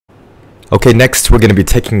Okay, next we're going to be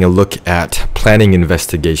taking a look at planning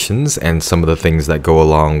investigations and some of the things that go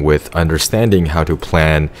along with understanding how to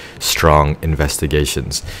plan strong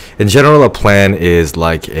investigations. In general, a plan is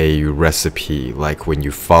like a recipe, like when you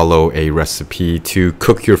follow a recipe to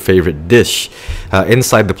cook your favorite dish.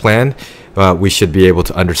 Inside the plan, we should be able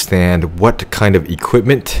to understand what kind of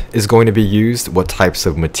equipment is going to be used, what types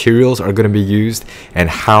of materials are going to be used, and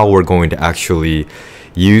how we're going to actually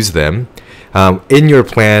use them. In your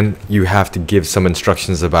plan, you have to give some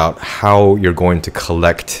instructions about how you're going to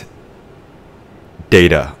collect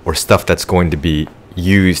data or stuff that's going to be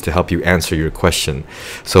used to help you answer your question.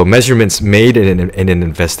 So measurements made in an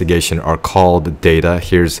investigation are called data.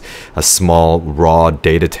 Here's a small raw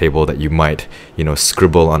data table that you might,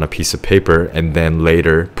 scribble on a piece of paper and then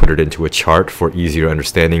later put it into a chart for easier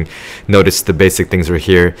understanding. Notice the basic things are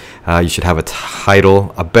here. You should have a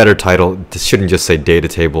title, a better title. This shouldn't just say data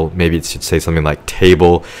table. Maybe it should say something like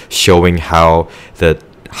table, showing how the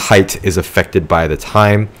height is affected by the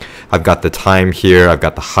time. I've got the time here, I've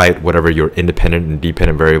got the height, whatever your independent and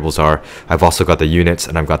dependent variables are. I've also got the units,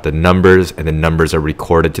 and I've got the numbers, and the numbers are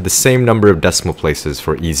recorded to the same number of decimal places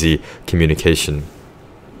for easy communication.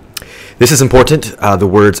 This is important, the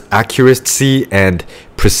words accuracy and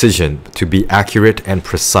precision, to be accurate and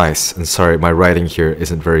precise. And sorry, my writing here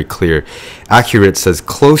isn't very clear. Accurate says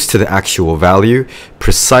close to the actual value.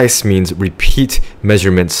 Precise means repeat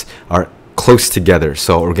measurements are close together.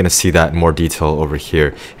 So we're going to see that in more detail over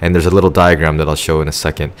here. And there's a little diagram that I'll show in a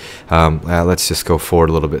second. Let's just go forward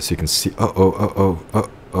a little bit so you can see.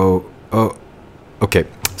 Okay,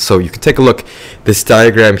 so you can take a look this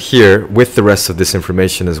diagram here with the rest of this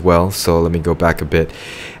information as well. So let me go back a bit.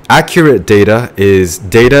 Accurate data is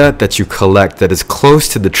data that you collect that is close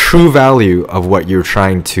to the true value of what you're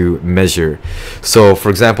trying to measure. So for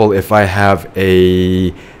example, if I have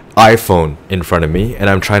a iPhone in front of me and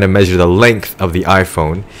I'm trying to measure the length of the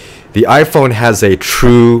iPhone has a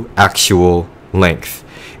true actual length.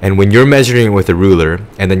 And when you're measuring it with a ruler,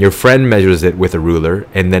 and then your friend measures it with a ruler,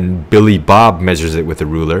 and then Billy Bob measures it with a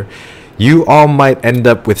ruler, you all might end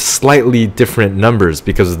up with slightly different numbers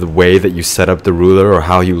because of the way that you set up the ruler or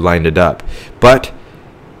how you lined it up. But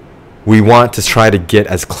we want to try to get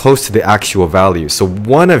as close to the actual value. So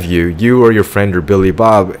one of you, you or your friend or Billy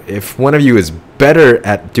Bob, if one of you is better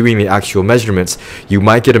at doing the actual measurements, you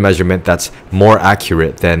might get a measurement that's more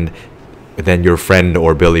accurate than your friend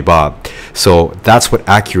or Billy Bob. So that's what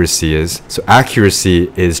accuracy is. So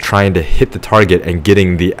accuracy is trying to hit the target and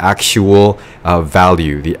getting the actual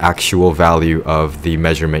value of the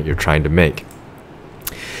measurement you're trying to make.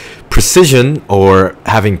 Precision, or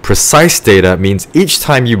having precise data, means each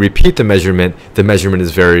time you repeat the measurement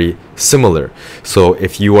is very similar. So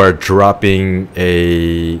if you are dropping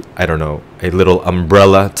a little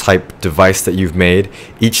umbrella type device that you've made,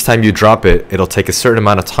 each time you drop it, it'll take a certain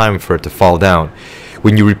amount of time for it to fall down.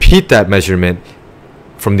 When you repeat that measurement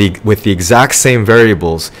with the exact same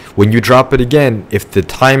variables, when you drop it again, if the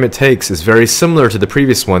time it takes is very similar to the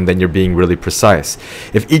previous one, then you're being really precise.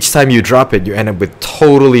 If each time you drop it, you end up with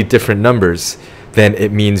totally different numbers, then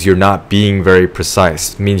it means you're not being very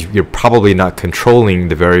precise. It means you're probably not controlling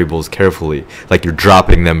the variables carefully, like you're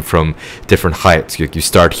dropping them from different heights. You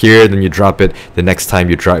start here, then you drop it. The next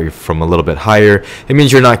time you drop it from a little bit higher. It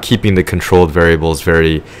means you're not keeping the controlled variables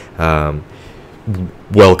very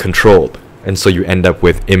well controlled. And so you end up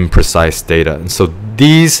with imprecise data. And so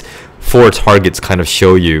these four targets kind of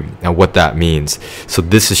show you what that means. So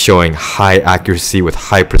this is showing high accuracy with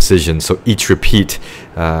high precision. So each repeat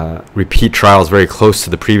trial is very close to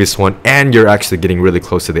the previous one, and you're actually getting really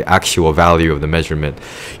close to the actual value of the measurement.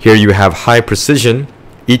 Here you have high precision.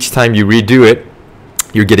 Each time you redo it,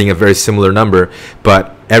 you're getting a very similar number,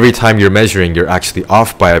 but every time you're measuring, you're actually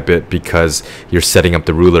off by a bit because you're setting up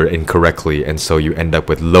the ruler incorrectly, and so you end up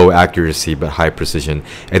with low accuracy but high precision.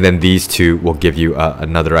 And then these two will give you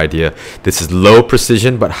another idea. This is low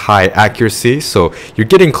precision but high accuracy, so you're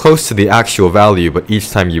getting close to the actual value, but each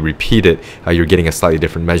time you repeat it, you're getting a slightly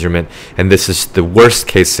different measurement. And this is the worst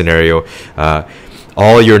case scenario.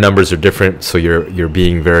 All your numbers are different, so you're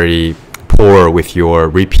being very poor with your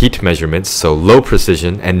repeat measurements, so low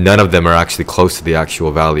precision, and none of them are actually close to the actual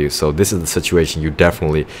value. So this is the situation you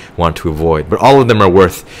definitely want to avoid, but all of them are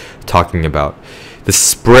worth talking about. The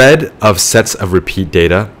spread of sets of repeat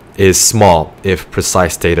data is small if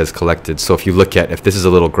precise data is collected. So if you look at, if this is a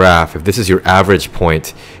little graph, if this is your average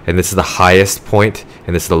point, and this is the highest point,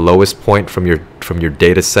 and this is the lowest point from your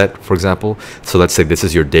data set, for example. So let's say this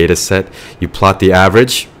is your data set. You plot the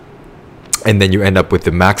average, and then you end up with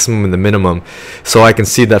the maximum and the minimum. So I can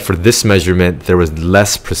see that for this measurement, there was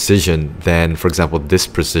less precision than, for example,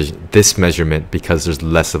 this measurement, because there's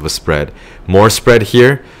less of a spread. More spread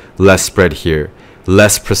here, less spread here.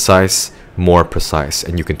 Less precise, more precise.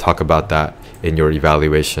 And you can talk about that in your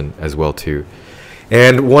evaluation as well too.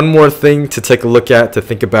 And one more thing to take a look at, to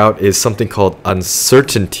think about, is something called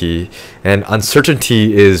uncertainty. And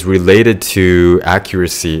uncertainty is related to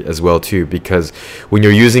accuracy as well too, because when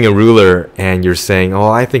you're using a ruler and you're saying, oh,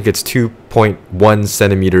 I think it's 2.1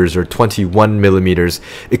 centimeters or 21 millimeters,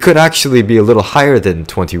 it could actually be a little higher than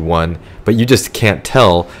 21, but you just can't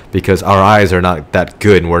tell because our eyes are not that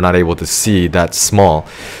good and we're not able to see that small.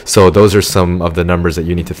 So those are some of the numbers that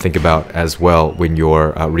you need to think about as well when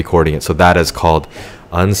you're recording it. So that is called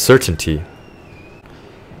uncertainty.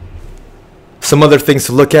 Some other things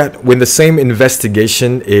to look at: when the same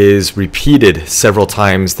investigation is repeated several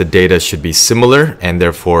times, the data should be similar and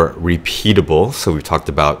therefore repeatable. So we talked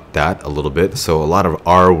about that a little bit. So a lot of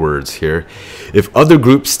R words here. If other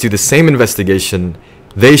groups do the same investigation,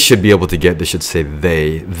 they should be able to get, they should say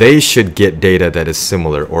they should get data that is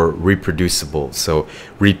similar or reproducible. So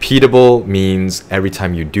repeatable means every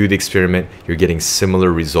time you do the experiment, you're getting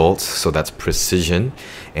similar results. So that's precision.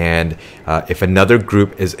 And if another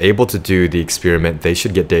group is able to do the experiment, they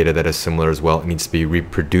should get data that is similar as well. It needs to be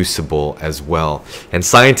reproducible as well. And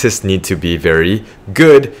scientists need to be very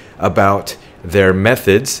good about their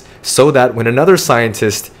methods so that when another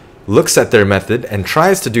scientist looks at their method and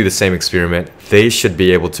tries to do the same experiment, they should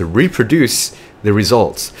be able to reproduce the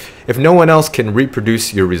results. If no one else can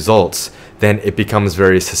reproduce your results, then it becomes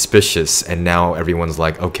very suspicious, and now everyone's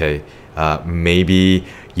like, okay, maybe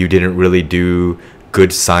you didn't really do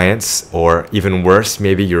good science, or even worse,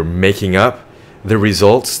 maybe you're making up the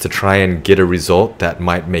results to try and get a result that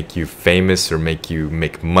might make you famous or make you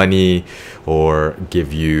make money or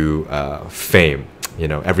give you fame. You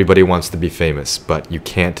know, everybody wants to be famous, but you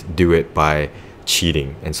can't do it by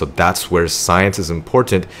cheating. And so that's where science is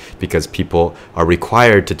important, because people are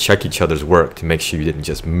required to check each other's work to make sure you didn't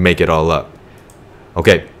just make it all up.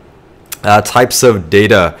 Okay, types of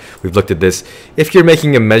data. We've looked at this. If you're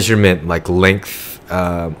making a measurement like length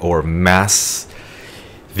or mass,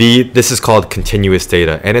 this is called continuous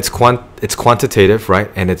data, and it's quantitative, right?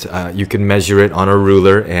 And it's you can measure it on a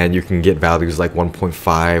ruler, and you can get values like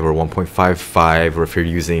 1.5 or 1.55, or if you're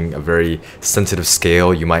using a very sensitive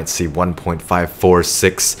scale, you might see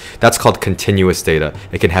 1.546. That's called continuous data.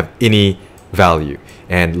 It can have any value,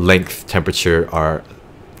 and length, temperature are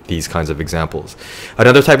these kinds of examples.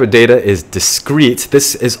 Another type of data is discrete.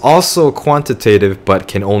 This is also quantitative, but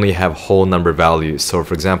can only have whole number values. So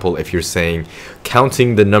for example, if you're saying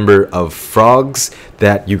counting the number of frogs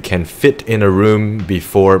that you can fit in a room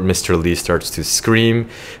before Mr. Lee starts to scream,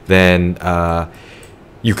 then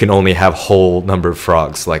you can only have whole number of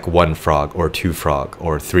frogs, like 1 frog or 2 frog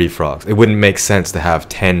or 3 frogs. It wouldn't make sense to have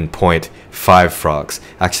 10.5 frogs.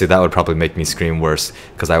 Actually, that would probably make me scream worse,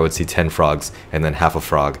 because I would see 10 frogs and then half a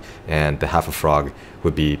frog, and the half a frog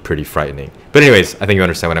would be pretty frightening. But anyways, I think you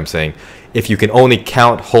understand what I'm saying. If you can only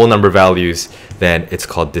count whole number values, then it's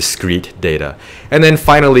called discrete data. And then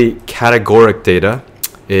finally, categoric data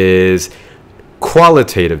is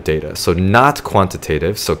qualitative data, so not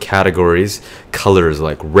quantitative. So categories, colors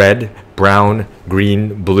like red, brown,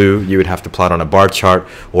 green, blue, you would have to plot on a bar chart,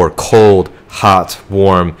 or cold, hot,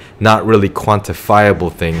 warm, not really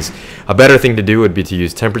quantifiable things. A better thing to do would be to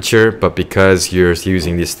use temperature, but because you're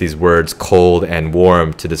using these words cold and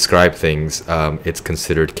warm to describe things, it's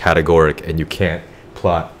considered categoric, and you can't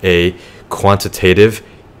plot a quantitative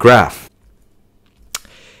graph.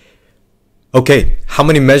 Okay, how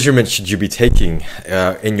many measurements should you be taking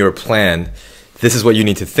in your plan? This is what you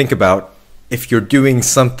need to think about. If you're doing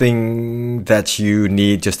something that you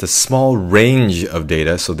need just a small range of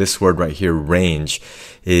data, so this word right here, range,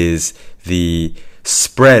 is the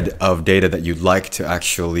spread of data that you'd like to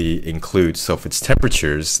actually include. So if it's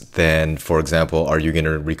temperatures, then for example, are you going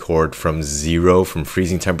to record from zero, from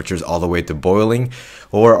freezing temperatures all the way to boiling?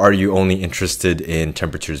 Or are you only interested in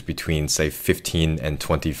temperatures between, say, 15 and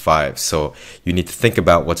 25? So you need to think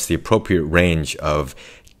about what's the appropriate range of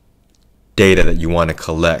data that you want to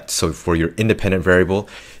collect. So for your independent variable,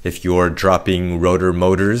 if you're dropping rotor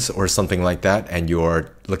motors or something like that, and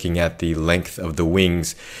you're looking at the length of the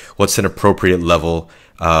wings, what's an appropriate level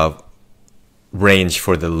of range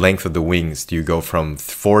for the length of the wings? Do you go from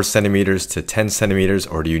 4 centimeters to 10 centimeters,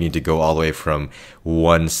 or do you need to go all the way from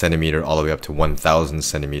 1 centimeter all the way up to 1,000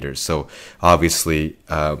 centimeters? So obviously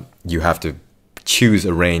you have to choose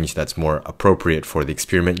a range that's more appropriate for the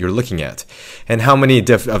experiment you're looking at. And how many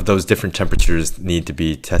of those different temperatures need to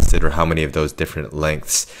be tested, or how many of those different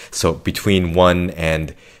lengths? So between 1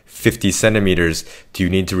 and 50 centimeters, do you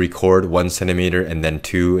need to record 1 centimeter and then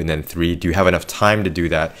 2 and then 3? Do you have enough time to do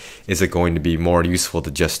that? Is it going to be more useful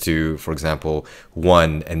to just do, for example,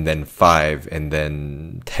 1 and then 5 and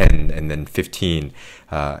then 10 and then 15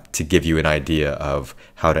 to give you an idea of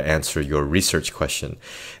how to answer your research question?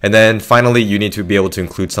 And then finally, you need to be able to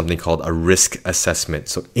include something called a risk assessment.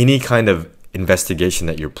 So any kind of investigation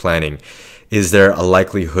that you're planning, is there a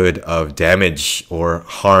likelihood of damage or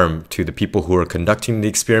harm to the people who are conducting the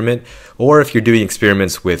experiment? Or if you're doing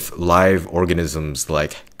experiments with live organisms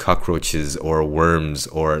like cockroaches or worms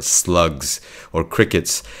or slugs or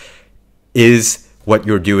crickets, is what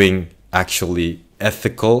you're doing actually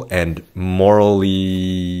ethical and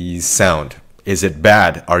morally sound? Is it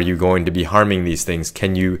bad? Are you going to be harming these things?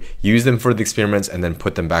 Can you use them for the experiments and then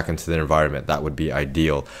put them back into the environment? That would be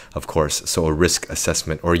ideal, of course. So a risk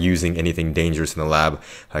assessment, or using anything dangerous in the lab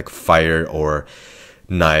like fire or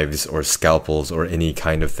knives or scalpels or any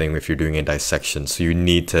kind of thing if you're doing a dissection. So you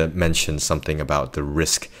need to mention something about the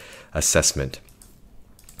risk assessment.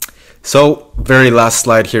 So very last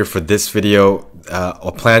slide here for this video.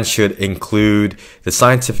 A plan should include the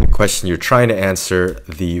scientific question you're trying to answer,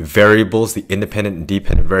 the variables, the independent and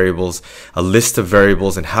dependent variables, a list of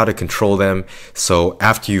variables and how to control them. So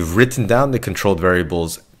after you've written down the controlled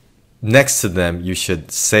variables, next to them, you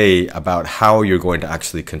should say about how you're going to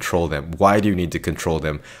actually control them. Why do you need to control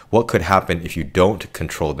them? What could happen if you don't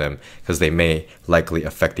control them? Because they may likely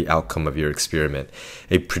affect the outcome of your experiment.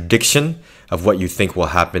 A prediction of what you think will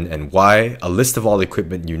happen and why, a list of all the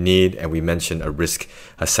equipment you need, and we mentioned a risk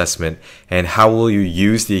assessment, and how will you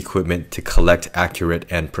use the equipment to collect accurate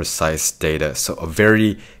and precise data. So a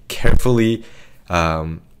very carefully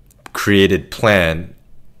created plan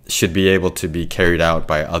should be able to be carried out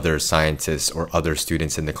by other scientists or other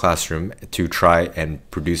students in the classroom to try and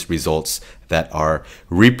produce results that are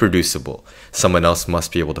reproducible. Someone else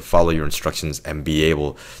must be able to follow your instructions and be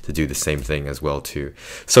able to do the same thing as well too.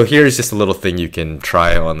 So here's just a little thing you can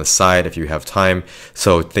try on the side if you have time.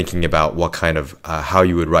 So thinking about what kind of how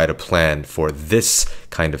you would write a plan for this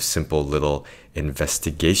kind of simple little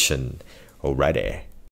investigation. Alrighty.